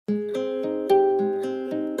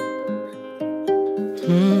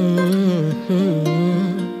Hey,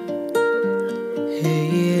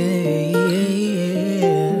 yeah.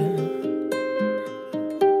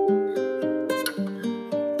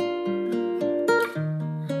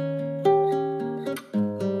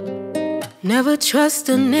 Never trust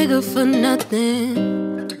a nigga for nothing.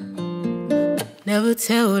 Never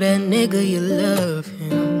tell that nigga you love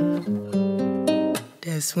him.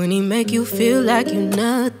 That's when he make you feel like you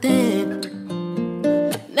nothing.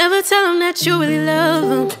 Never tell him that you really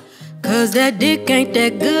love him, cause that dick ain't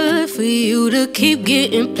that good for you to keep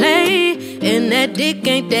getting played. And that dick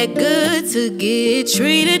ain't that good to get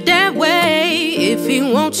treated that way. If he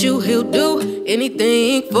wants you, he'll do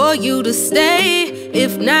anything for you to stay.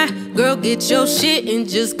 If not, girl, get your shit and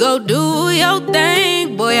just go do your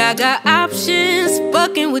thing. Boy, I got options.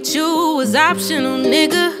 Fucking with you is optional,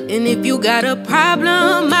 nigga. And if you got a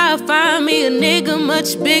problem, I'll find me a nigga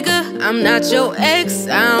much bigger. I'm not your ex,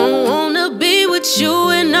 I don't wanna be with you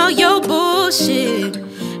and all your bullshit.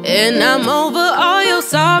 And I'm over all your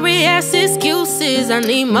sorry ass excuses. I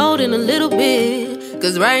need more than a little bit,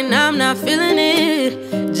 cause right now I'm not feeling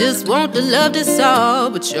it. Just want the love that's all,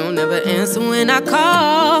 but you'll never answer when I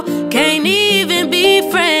call. Can't even be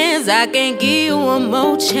friends, I can't give you one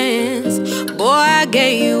more chance. Boy, I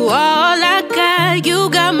gave you all I got. You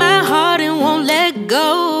got my heart and won't let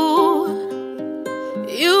go.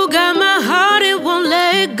 You got my heart and won't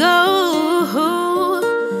let go.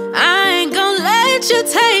 I ain't gon' let you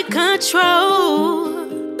take control.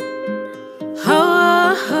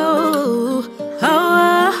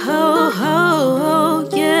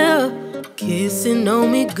 Yeah. Kissing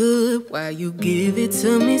on me good while you give it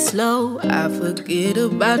to me slow. I forget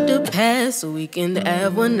about the past so we can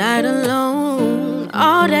have one night alone.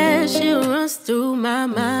 All that shit runs through my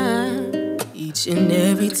mind each and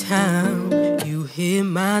every time you hit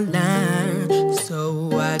my line.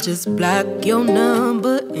 So I just block your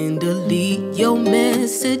number and delete your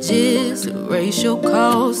messages, erase your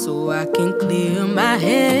calls so I can clear my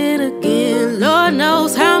head again. Lord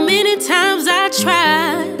knows how many times I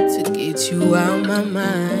tried to get you out my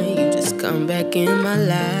mind. You just come back in my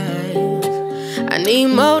life. I need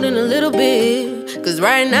more than a little bit, cause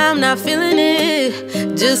right now I'm not feeling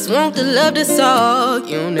it. Just want the love that's all.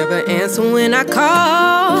 You'll never answer when I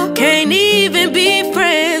call. Can't even be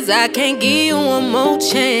friends, I can't give you one more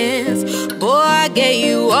chance. Boy, I gave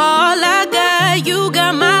you all I got. You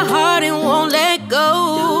got my heart and won't let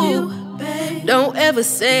go. Don't ever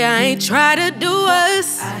say I ain't try to do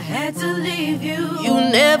us. I had to leave you. You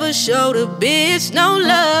never showed a bitch no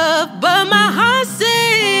love, but my heart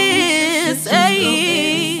says,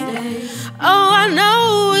 hey, oh, I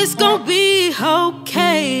know it's gonna be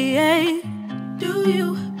okay. Do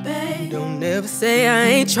you, babe? Don't ever say I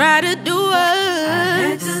ain't try to do us. I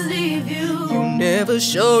had to leave you. You never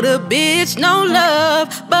showed a bitch no love,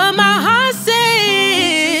 but my heart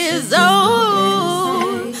says,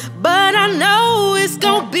 oh, but I know it's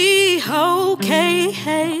gonna be okay.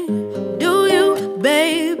 Do you,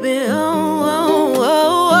 baby? Oh, oh,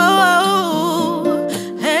 oh, oh,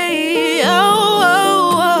 oh. Hey, oh,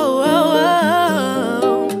 oh, oh,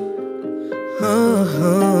 oh, oh,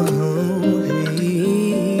 oh, hey.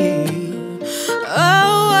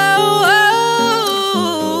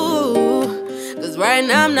 Oh, cause right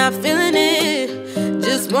now I'm not feeling it.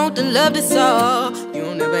 Just want the love that's all.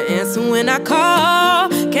 You'll never answer when I call.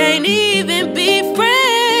 Can't even be friends.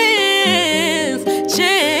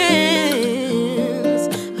 Chance.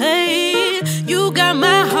 Hey, you got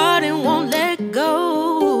my heart and won't let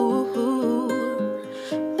go.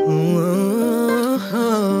 Oh,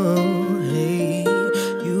 hey,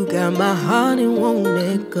 you got my heart and won't